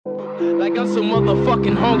Like I'm so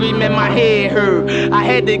motherfucking hungry, man, my head hurt. I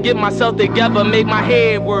had to get myself together, make my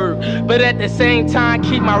head work. But at the same time,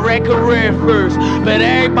 keep my rap career first. But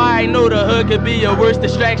everybody know the hood could be your worst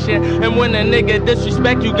distraction. And when a nigga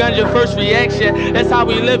disrespect you, gun's your first reaction. That's how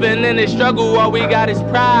we living in this struggle, all we got is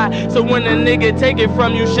pride. So when a nigga take it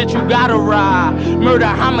from you, shit, you gotta ride. Murder,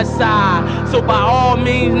 homicide. So by all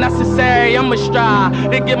means necessary, I'ma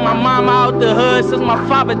strive to get my mama out the hood since my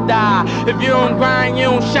father died. If you don't grind, you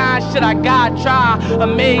don't shine, shit, I gotta try. A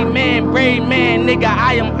made man, brave man, nigga,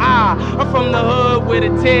 I am I. I'm from the hood where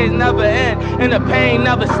the tears never end and the pain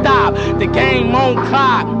never stop. The game won't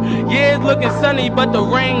clock. Yeah, it's looking sunny, but the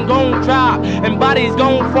rain gon' drop and bodies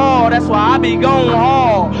gon' fall. That's why I be gon'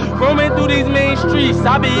 hard. Roaming through these main streets,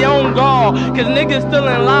 I be on guard. Cause niggas still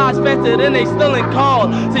in lives faster than they still in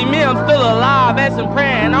calls. See me, I'm still alive, asking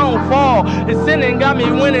praying I don't fall. And sinning got me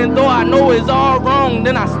winning, though I know it's all wrong.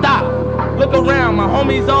 Then I stop. Look around, my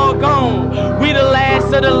homies all gone. We the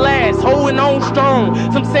last of the last, holding on strong.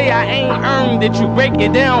 Some say I ain't earned it, you break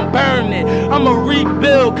it down, burn it. I'ma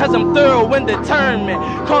rebuild, cause I'm thorough and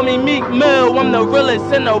determined. Call me Meek Mill, I'm the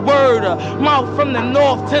realest in the word. Mouth from the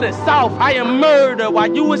north to the south, I am murder.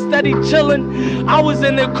 While you was steady chillin', I was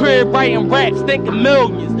in the crib writing raps, thinking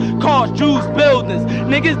millions. Cars, Jews, buildings.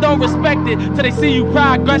 Niggas don't respect it till they see you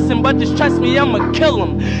progressing, but just trust me, I'ma kill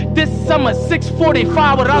them. This summer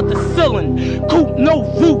 645 without the ceiling. Coupe, no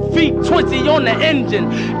roof, V20 on the engine.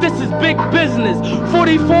 This is big business.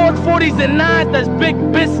 44s, 40s, and 9s, that's big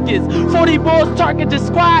biscuits. 40 balls target your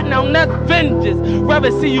squad, now that's vengeance.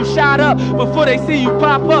 Rather see you shot up before they see you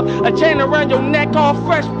pop up. A chain around your neck all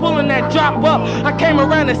fresh, pulling that drop up. I came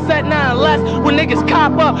around and set 9 less when niggas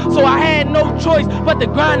cop up, so I had no choice but to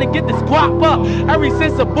grind and get this guap up. Ever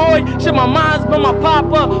since a boy, shit, my mind's been my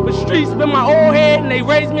pop up, but streets been my old head and they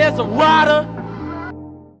raised me as a rider.